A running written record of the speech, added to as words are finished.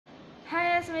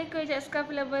Hai, Assalamualaikum Heejab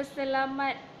Scarf Lovers.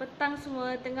 Selamat petang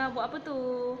semua. Tengah buat apa tu?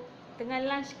 Tengah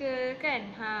lunch ke kan?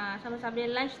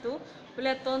 Sambil lunch tu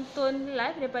boleh tonton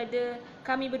live daripada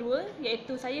kami berdua,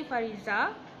 iaitu saya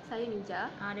Fariza, Saya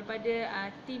Nija. daripada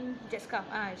tim Heejab Scarf,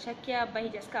 Shakeeya by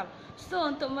Heejab Scarf. So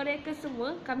untuk mereka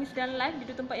semua, kami sedang live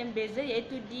di dua tempat yang berbeza,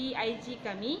 iaitu di IG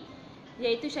kami,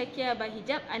 iaitu Shakeeya by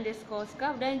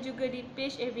Heejab_Scarf, dan juga di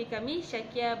page FB kami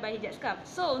Shakeeya by Heejab Scarf.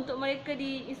 So untuk mereka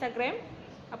di Instagram,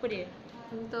 apa dia?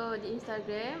 Untuk di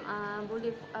Instagram,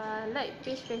 boleh like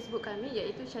page Facebook kami,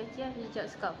 iaitu Shakeeya Heejab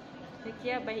Scarf.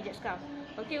 Shakeeya by Heejab Scarf.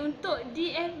 Okey, untuk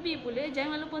di FB pula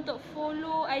jangan lupa untuk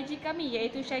follow IG kami,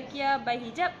 iaitu Shakeeya by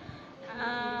Heejab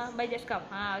by Heejab Scarf.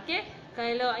 Okey.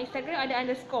 Kalau Instagram ada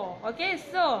underscore. Okey,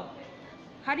 so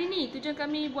hari ni tujuan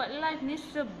kami buat live ni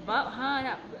sebab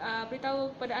nak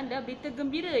beritahu kepada anda berita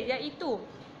gembira, iaitu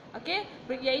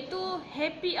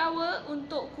happy hour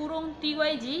untuk Kurung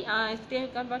TYG seperti yang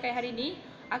kami pakai hari ni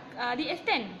di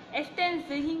extend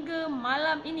sehingga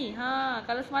malam ini.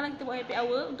 Kalau semalam kita buat happy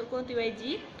hour untuk Kurung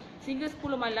TYG sehingga 10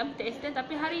 malam kita extend,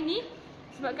 tapi hari ni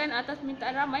sebabkan atas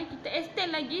permintaan ramai kita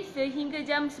extend lagi sehingga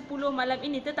jam 10 malam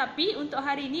ini. Tetapi untuk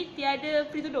hari ni tiada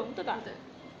free tudung, betul tak? Betul.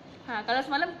 Kalau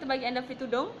semalam kita bagi anda free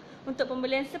tudung untuk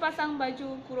pembelian sepasang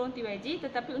baju Kurung TYG,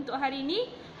 tetapi untuk hari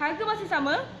ini harga masih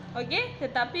sama, okey,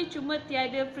 tetapi cuma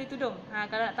tiada free tudung.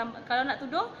 Kalau nak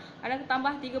tudung anda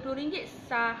tambah RM30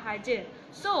 sahaja.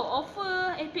 So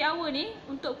offer happy hour ni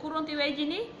untuk Kurung TYG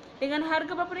ni dengan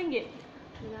harga berapa ringgit?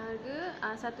 Dengan harga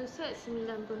satu set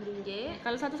RM90.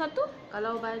 Kalau satu-satu?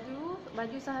 Kalau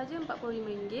baju sahaja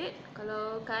RM45.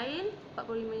 Kalau kain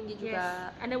RM45 juga.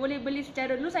 Yes. Anda boleh beli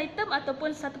secara loose item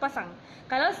ataupun satu pasang.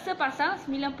 Kalau sepasang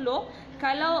RM90,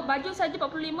 kalau baju saja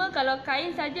RM45, kalau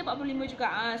kain saja RM45 juga.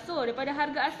 So daripada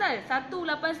harga asal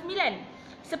RM189.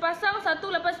 Sepasang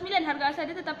RM189 harga asal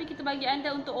dia, tetapi kita bagi anda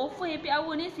untuk offer happy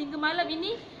hour ni sehingga malam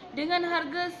ini dengan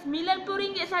harga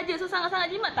RM90 saja. So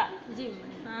sangat-sangat jimat tak? Jim.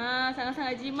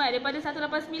 Sangat-sangat jimat. Daripada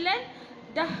RM189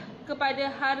 dah kepada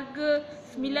harga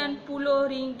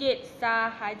RM90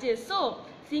 sahaja. So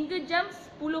sehingga jam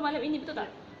 10 malam ini, betul tak?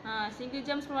 Sehingga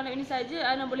jam 10 malam ini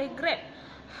saja anda boleh grab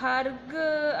harga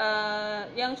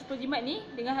yang super jimat ni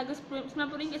dengan harga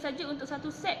RM90 saja untuk satu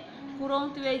set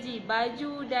Kurung TYG,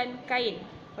 baju dan kain.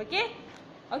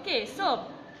 Okey, so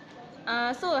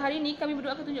hari ni kami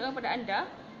berdua akan tunjukkan kepada anda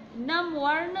 6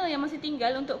 warna yang masih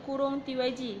tinggal untuk Kurung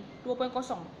TYG 2.0.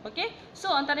 Okey, so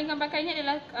antara yang kami pakai ni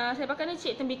adalah saya pakai ni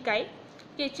cik tembikai.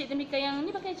 Okey, cik tembikai yang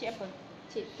ni pakai cik apa?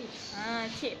 Cik peach.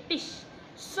 Cik peach.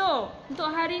 So untuk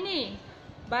hari ni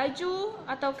baju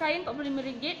atau kain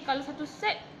RM45, kalau satu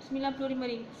set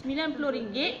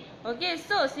RM90. Okey,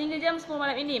 so sehingga jam 10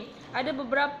 malam ini ada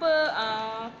beberapa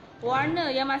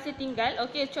warna yang masih tinggal.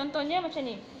 Okey, contohnya macam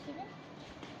ni.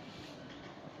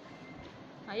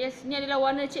 Yes, ni adalah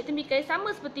warna cik tembikai, sama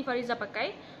seperti Fariza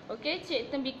pakai. Okey,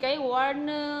 cik tembikai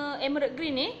warna emerald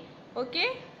green ni.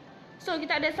 Okey, so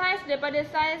kita ada saiz daripada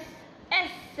saiz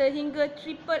S sehingga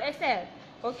triple XL.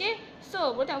 Okey,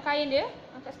 so boleh tengok kain dia.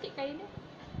 Angkat sikit kain dia.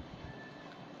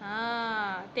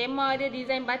 Tema dia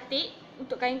design batik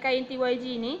untuk kain-kain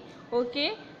TYG ni.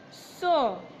 Okey,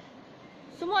 so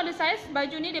semua ada saiz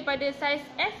baju ni daripada saiz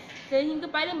S sehingga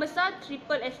paling besar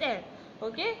triple XL.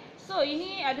 Okey, so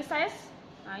ini ada saiz.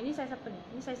 Ini saiz apa ni?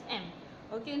 Ini saiz M.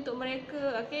 Okey, untuk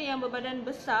mereka yang berbadan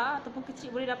besar ataupun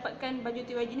kecil boleh dapatkan baju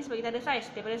TYG ni sebab kita ada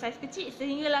saiz daripada saiz kecil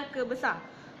sehinggalah ke besar.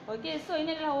 Okey, so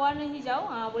ini adalah warna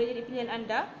hijau. Boleh jadi pilihan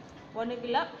anda. Warna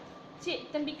gelap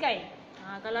cik tembikai.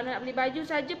 Kalau anda nak beli baju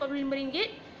saja RM45.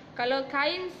 Kalau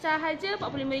kain sahaja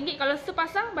RM45. Kalau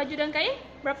sepasang baju dan kain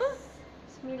berapa?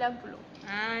 RM90.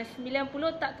 RM90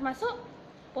 tak termasuk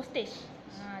postage.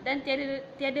 Dan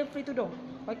tiada free tudung.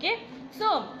 Okey,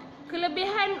 so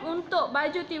kelebihan untuk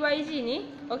baju TYG ni,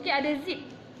 okey, ada zip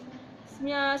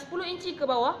 10 inci ke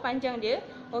bawah panjang dia.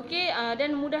 Okey,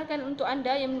 dan memudahkan untuk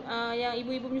anda yang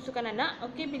ibu-ibu menyusukan anak.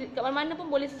 Okey, kat mana-mana pun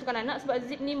boleh susukan anak sebab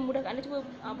zip ni memudahkan anda. Cuba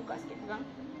buka sikit pegang.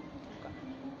 Buka.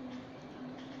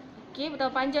 Okey,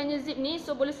 betapa panjangnya zip ni,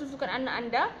 so boleh susukan anak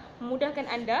anda, memudahkan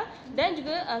anda. Dan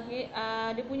juga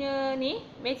dia punya ni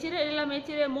material adalah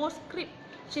material more creep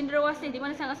cenderawasih, di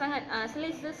mana sangat-sangat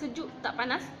selesa, sejuk, tak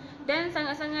panas, dan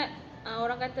sangat-sangat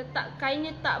orang kata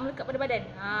kainnya tak melekat pada badan.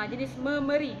 Jadi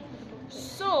memeri.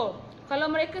 So kalau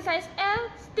mereka saiz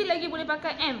L, still lagi boleh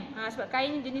pakai M. Sebab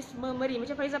kainnya jenis memeri.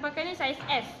 Macam Fariza pakai ni saiz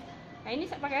S. Ini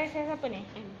pakai saiz apa ni?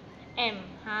 M.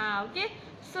 Okey.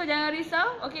 So jangan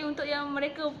risau. Okey, untuk yang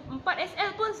mereka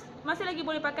 4XL pun masih lagi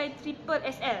boleh pakai triple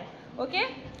XL.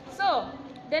 Okey. So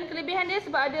dan kelebihan dia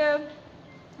sebab ada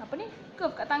apa ni?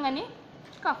 Curve kat tangan ni.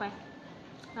 Scarf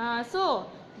So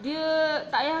dia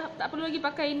tak perlu lagi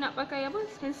nak pakai apa,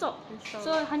 hand sock.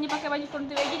 So hanya pakai baju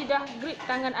kurung TYG, dia dah grip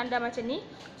tangan anda macam ni.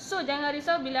 So jangan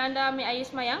risau bila anda ambil air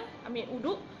semayang, ambil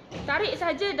uduk, tarik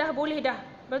saja dah boleh dah.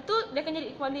 Betul, dia akan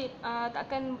jadi kembali, tak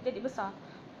akan jadi besar,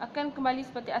 akan kembali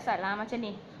seperti asal macam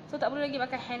ni. So tak perlu lagi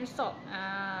pakai hand sock.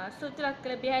 So itulah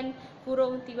kelebihan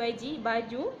kurung TYG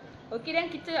baju. Okey,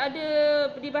 dan kita ada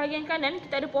di bahagian kanan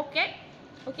kita ada poket.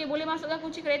 Okey, boleh masukkan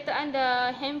kunci kereta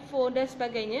anda, handphone dan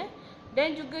sebagainya.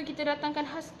 Dan juga kita datangkan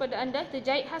khas kepada anda,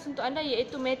 terjahit khas untuk anda,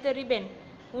 iaitu metal ribbon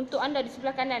untuk anda di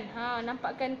sebelah kanan.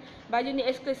 Nampakkan baju ni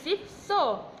eksklusif.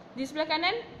 So di sebelah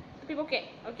kanan tepi poket.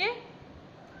 Okey.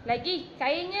 Lagi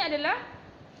kainnya adalah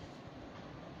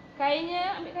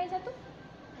ambil kain satu.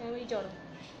 Yang hijau tu.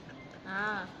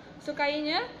 So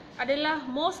kainnya adalah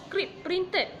Moscript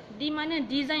printed, di mana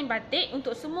design batik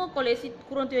untuk semua koleksi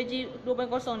kurung TYG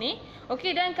 2.0 ni.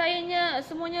 Okey, dan kainnya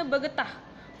semuanya bergetah,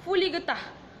 fully getah.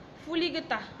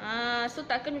 So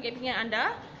tak akan menyakit pinggan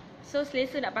anda. So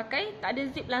selesa nak pakai, tak ada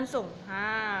zip langsung.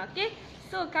 Okey.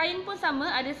 So kain pun sama,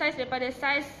 ada saiz daripada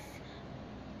saiz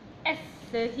S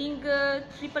sehingga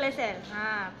triple XL.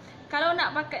 Kalau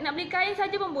nak beli kain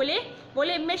saja pun boleh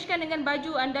matchkan dengan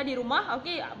baju anda di rumah.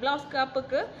 Okey, blouse ke apa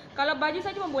ke. Kalau baju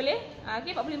saja pun boleh.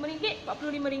 Okey, RM45,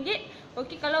 RM45.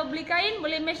 Okey, kalau beli kain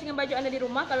boleh match dengan baju anda di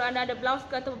rumah. Kalau anda ada blouse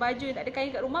ke atau baju yang tak ada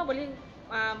kain kat rumah, boleh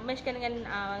matchkan dengan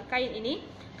kain ini.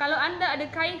 Kalau anda ada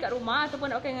kain kat rumah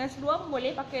ataupun nak pakai dengan seluar pun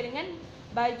boleh pakai dengan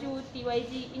baju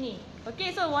TYG ini.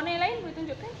 Okey, so warna yang lain boleh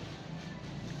tunjukkan.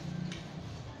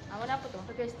 Warna apa tu?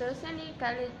 Okey, seterusnya ni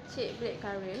color shade black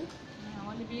currant.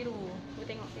 Warna biru.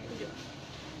 Kita tengok, saya tunjuk.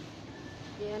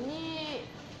 Yang ni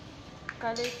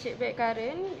color shade black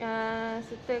currant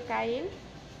serta kain.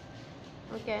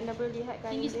 Okey, anda boleh lihat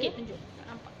kain tinggi dia. Sikit tunjuk. Tak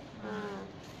nampak.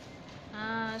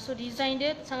 So design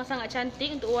dia sangat-sangat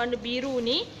cantik untuk warna biru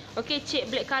ni. Okey, shade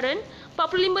black currant.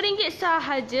 RM45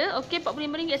 sahaja. Okey,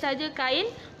 RM45 sahaja kain.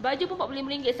 Baju pun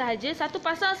RM45 sahaja. Satu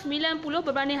pasang 90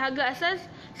 berbanding harga asal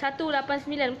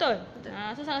 189, betul?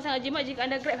 So sangat-sangat jimat jika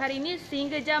anda grab hari ini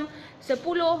sehingga jam 10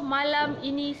 malam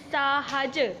ini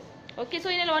sahaja. Okey, so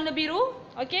ini adalah warna biru.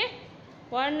 Okey,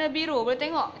 warna biru, boleh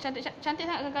tengok cantik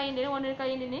sangat kain dia, warna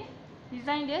kain dia ni.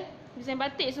 Design dia, design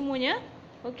batik semuanya.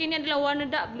 Okey, ini adalah warna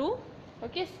dark blue.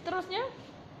 Okey, seterusnya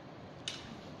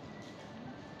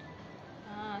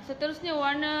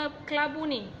warna kelabu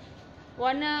ni.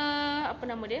 Warna apa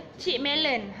nama dia? Cheek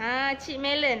melon. Cheek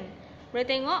melon. Boleh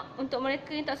tengok, untuk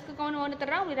mereka yang tak suka warna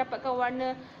terang, boleh dapatkan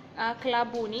warna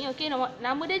kelabu ni. Okey,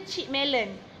 nama dia cheek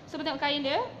melon. So boleh tengok kain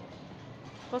dia.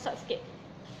 Close up sikit.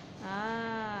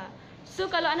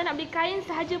 So kalau anda nak beli kain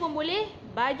sahaja pun boleh,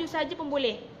 baju sahaja pun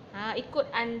boleh.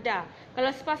 Ikut anda.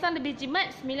 Kalau sepasang lebih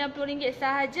jimat, RM90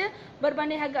 sahaja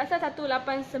berbanding harga asal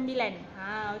RM189.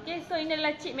 Okey, so ini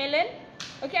adalah cheek melon.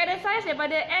 Okey, ada saiz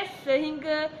daripada S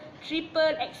sehingga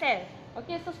triple XL.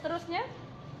 Okey, so seterusnya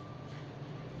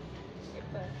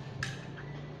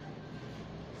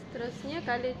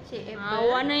color shade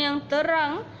apple. Warna yang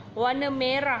terang, warna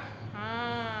merah.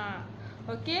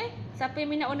 Okey, siapa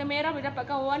yang minat warna merah boleh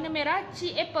dapatkan warna merah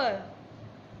cheek apple.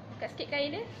 Dekat sikit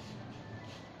kain dia.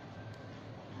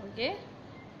 Okey.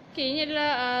 Okey, ini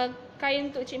adalah kain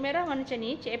untuk cheek merah warna macam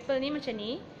ni, cheek apple ni macam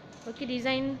ni. Okey,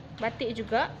 design batik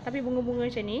juga tapi bunga-bunga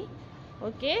macam ni.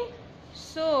 Okey.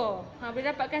 So,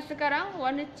 boleh dapatkan sekarang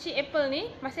warna cheek apple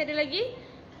ni. Masih ada lagi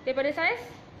daripada saiz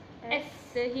S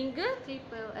sehingga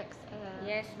triple XL.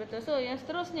 Yes, betul. So, yang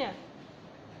seterusnya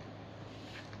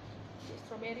shade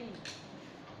strawberry.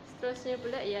 Seterusnya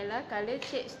pula ialah color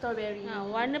shade strawberry.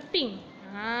 Warna pink.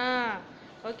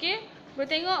 Okey, boleh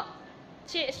tengok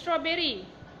shade strawberry.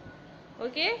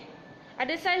 Okey.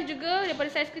 Ada saiz juga daripada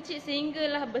saiz kecil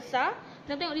sehinggalah besar.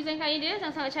 Dan tengok design kain dia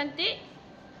sangat-sangat cantik.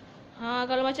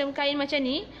 Kalau macam kain macam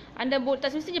ni, anda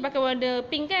tak semestinya pakai warna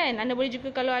pink kan. Anda boleh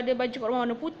juga kalau ada baju kat rumah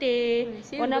warna putih,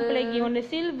 warna apa lagi, warna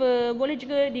silver, boleh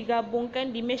juga digabungkan,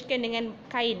 dimatchkan dengan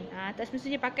kain. Tak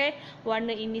semestinya pakai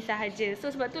warna ini sahaja. So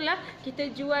sebab itulah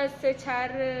kita jual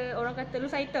secara orang kata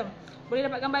loose item. Boleh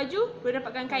dapatkan baju, boleh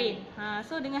dapatkan kain.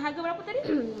 So dengan harga berapa tadi?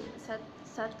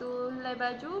 Satu helai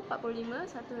baju RM45,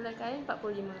 satu helai kain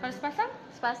RM45. Kalau sepasang?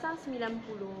 Sepasang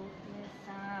RM90. Yes.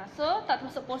 So tak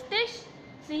termasuk postage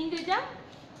sehingga jam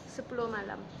 10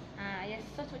 malam. Yes,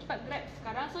 so cepat-cepat grab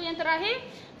sekarang. So yang terakhir,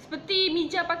 seperti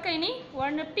Mija pakai ni,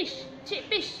 warna peach, cheek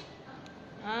peach.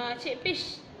 Cheek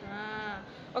peach.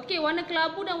 Okey, warna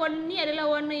kelabu dan warna ni adalah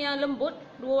warna yang lembut.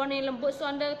 Dua warna yang lembut. So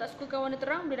anda tak sukakan warna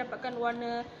terang, boleh dapatkan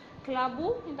warna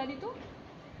kelabu yang tadi tu.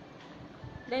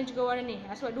 Dan juga warna ni.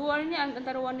 Sebab dua warna ni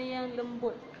antara warna yang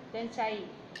lembut dan cair.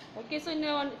 Okey, so ini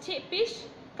warna cheek peach.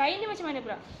 Kain ni macam mana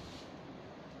pula?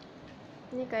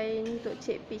 Ni kain untuk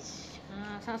check peach.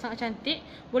 Sangat-sangat cantik.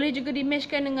 Boleh juga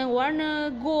di-matchkan dengan warna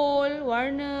gold,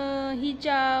 warna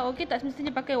hijau. Okey, tak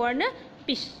semestinya pakai warna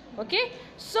peach. Okey.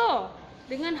 So,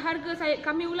 dengan harga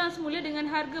kami ulang semula dengan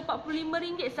harga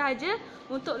RM45 sahaja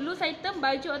untuk loose item,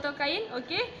 baju atau kain.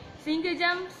 Okey. Sehingga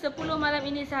jam 10 malam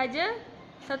ini sahaja.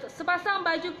 Sepasang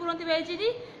baju kurung TYG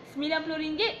ni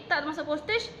RM90, tak termasuk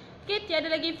postage. Okey, tiada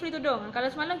lagi free tudung. Kalau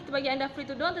semalam kita bagi anda free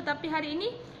tudung, tetapi hari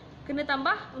ini kena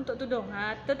tambah untuk tudung.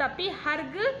 Tetapi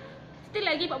harga still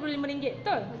lagi RM45,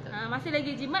 betul? Masih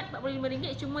lagi jimat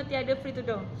RM45, cuma tiada free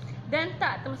tudung. Dan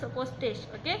tak termasuk postage.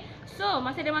 Okay? So,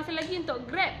 masih ada masa lagi untuk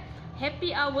grab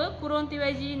happy hour kurung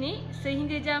TYG ini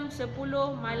sehingga jam 10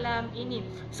 malam ini.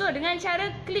 So, dengan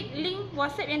cara klik link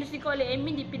WhatsApp yang disediakan oleh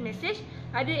admin di pin message,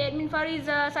 ada admin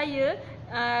Fariza, saya,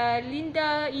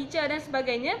 Linda, Ija dan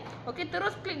sebagainya. Okay,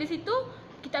 terus klik di situ.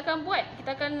 Kita akan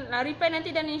kita akan reply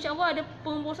nanti dan insya-Allah ada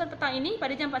pengumpulan petang ini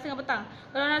pada jam 4.30 petang.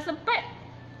 Kalau anda sempat,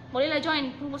 bolehlah join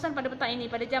pengumpulan pada petang ini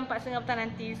pada jam 4.30 petang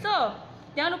nanti. So,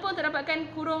 jangan lupa untuk dapatkan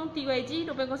kurung TYG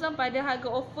 2.0 pada harga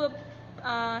offer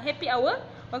happy hour.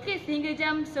 Okey, sehingga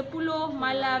jam 10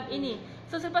 malam ini.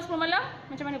 So, selepas 10 malam,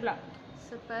 macam mana pula?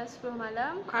 Selepas 10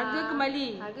 malam, harga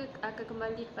kembali. Harga akan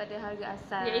kembali kepada harga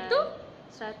asal. Iaitu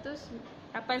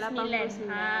 189.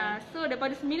 So,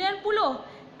 daripada 90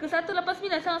 ke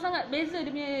 189, sangat-sangat beza dia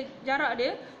punya jarak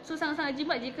dia. So, sangat-sangat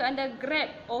jimat jika anda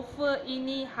grab offer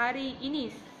ini hari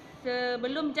ini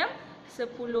sebelum jam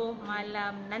 10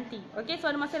 malam nanti. Okey,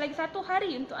 so ada masa lagi 1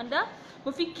 hari untuk anda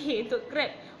berfikir untuk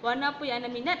grab warna apa yang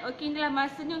anda minat. Okey, inilah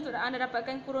masanya untuk anda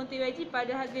dapatkan kurung TYG pada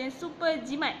harga yang super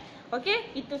jimat.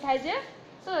 Okey, itu sahaja.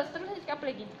 So, seterusnya cakap apa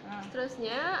lagi?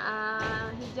 Seterusnya,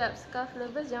 hijab scarf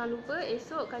lovers, jangan lupa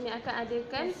esok kami akan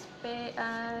adakan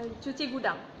cuci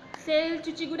gudang. Sale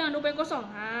cuci gudang 2.0.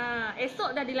 Esok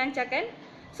dah dilancarkan.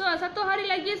 So, 1 hari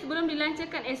lagi sebelum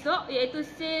dilancarkan esok, iaitu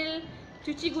sale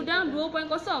cuci gudang 2.0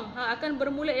 akan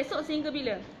bermula esok sehingga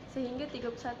bila? Sehingga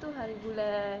 31 hari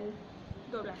bulan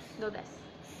 12.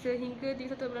 Sehingga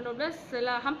 31 bulan 12.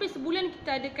 Setelah hampir sebulan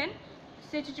kita adakan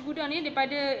sale cuci gudang ni,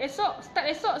 daripada start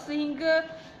esok sehingga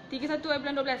 31 hari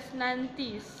bulan 12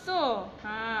 nanti. So,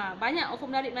 banyak offer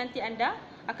menarik nanti anda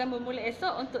akan bermula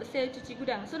esok untuk sale cuci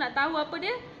gudang. So, nak tahu apa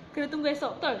dia? Kena tunggu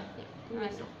esok, betul? Ya, tunggu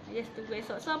esok. Yes, tunggu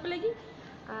esok. So, apa lagi?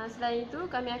 Selain itu,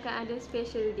 kami akan ada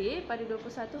special day pada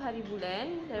 21 hari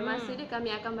bulan. Dan masa dia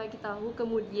kami akan bagi tahu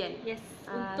kemudian. Yes,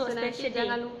 untuk special day.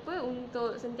 Jangan lupa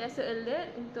untuk sentiasa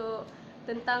alert untuk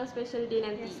tentang special day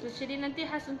nanti. Yes, special day nanti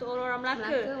khas untuk orang-orang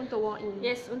Melaka. Untuk walk-in.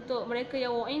 Yes, untuk mereka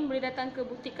yang walk-in boleh datang ke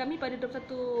butik kami pada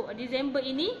 21 Disember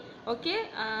ini.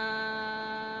 Okey,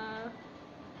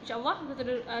 InsyaAllah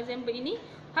 21 Disember ini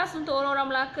khas untuk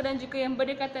orang-orang Melaka dan juga yang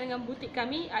berdekatan dengan butik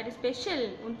kami. Ada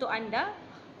special untuk anda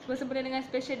bersempena dengan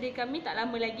special day kami tak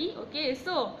lama lagi. Okey,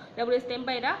 so dah boleh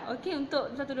standby dah. Okey,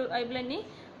 untuk 1 bulan ni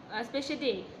special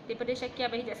day daripada Shakeeya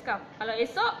Heejab Scarf. Kalau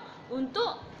esok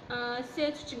untuk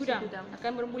sale cuci gudang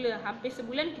akan bermula hampir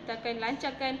sebulan. Kita akan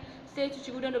lancarkan sale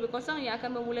cuci gudang 2.0 yang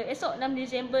akan bermula esok 6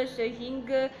 Disember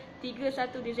sehingga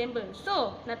 31 Disember.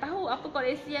 So, nak tahu apa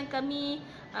koleksi yang kami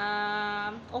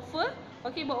offer?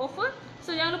 Okey, buat offer.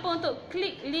 So, jangan lupa untuk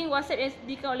klik link WhatsApp yang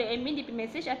disediakan oleh admin di pin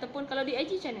message ataupun kalau di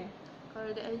IG macam mana?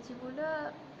 Kalau di IG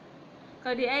pula,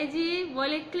 kalau di IG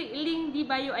boleh klik link di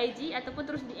bio IG ataupun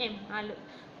terus DM.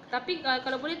 Tapi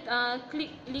kalau boleh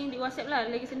klik link di WhatsApp lah,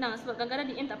 lagi senang sebab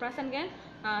kadang-kadang DM tak perasan kan.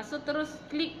 So terus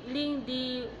klik link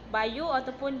di bio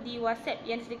ataupun di WhatsApp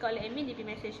yang disediakan oleh admin di pin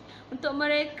message. Untuk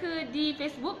mereka di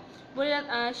Facebook, boleh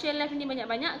share live ni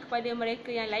banyak-banyak kepada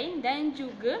mereka yang lain dan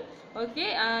juga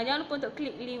okey, jangan lupa untuk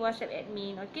klik link WhatsApp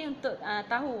admin. Okey, untuk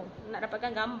tahu nak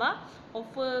dapatkan gambar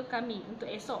offer kami untuk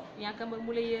esok yang akan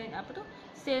bermula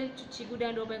sale cuci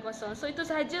gudang 2.0. So itu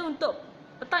sahaja untuk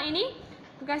petang ini.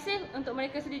 Terima kasih untuk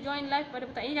mereka sedia join live pada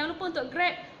petang ini. Jangan lupa untuk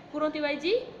grab kurung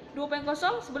TYG 2.0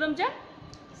 sebelum jam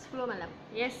 10 malam.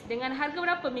 Yes, dengan harga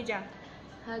berapa meja?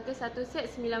 Harga satu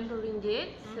set RM90.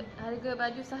 Harga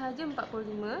baju sahaja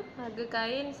RM45. Harga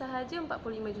kain sahaja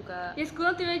RM45 juga. Yes,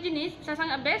 kurung TYG ni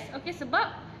sangat best. Okey,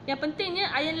 sebab yang pentingnya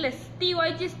ironless.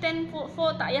 TYG stand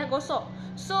for tak payah gosok.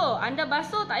 So, anda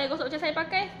basuh tak payah gosok macam saya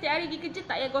pakai. Setiap hari pergi kerja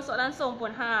tak payah gosok langsung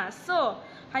pun. So,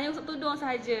 hanya untuk tudung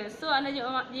sahaja. So, anda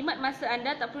jimat masa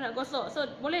anda tak perlu nak gosok. So,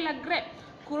 bolehlah grab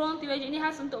kurung TYG ini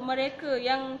khas untuk mereka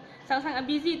yang sangat-sangat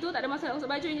busy tu, tak ada masa nak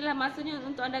gosok baju. Inilah masanya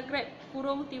untuk anda grab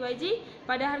kurung TYG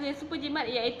pada harga yang super jimat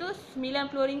iaitu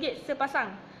RM90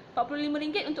 sepasang.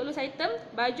 RM45 untuk loose item,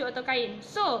 baju atau kain.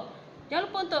 So,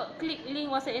 jangan lupa untuk klik link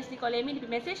WhatsApp yang disediakan oleh admin di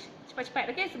message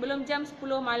cepat-cepat, okey, sebelum jam 10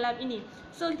 malam ini.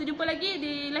 So, kita jumpa lagi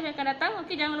di live yang akan datang.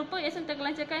 Okey, jangan lupa esok kita akan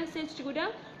lancarkan sale cuci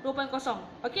gudang 2.0.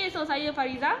 Okey, so saya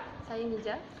Fariza. Saya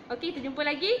Heejab. Okey, kita jumpa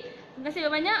lagi. Terima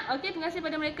kasih banyak. Okey, terima kasih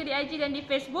pada mereka di IG dan di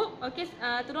Facebook. Okey,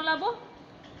 turun labuh.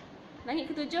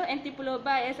 Langit ketujuh, anti pulau.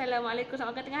 Bye. Assalamualaikum.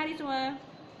 Selamat tengah hari semua.